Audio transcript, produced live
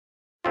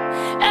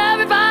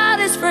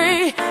everybody's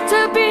free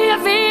to be a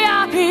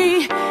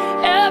VIP.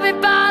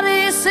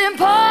 Everybody is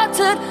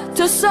important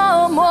to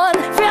someone.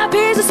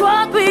 VIPs is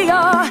what we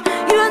are.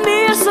 You and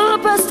me are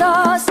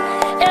superstars.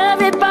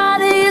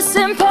 Everybody is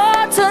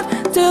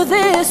important to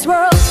this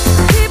world.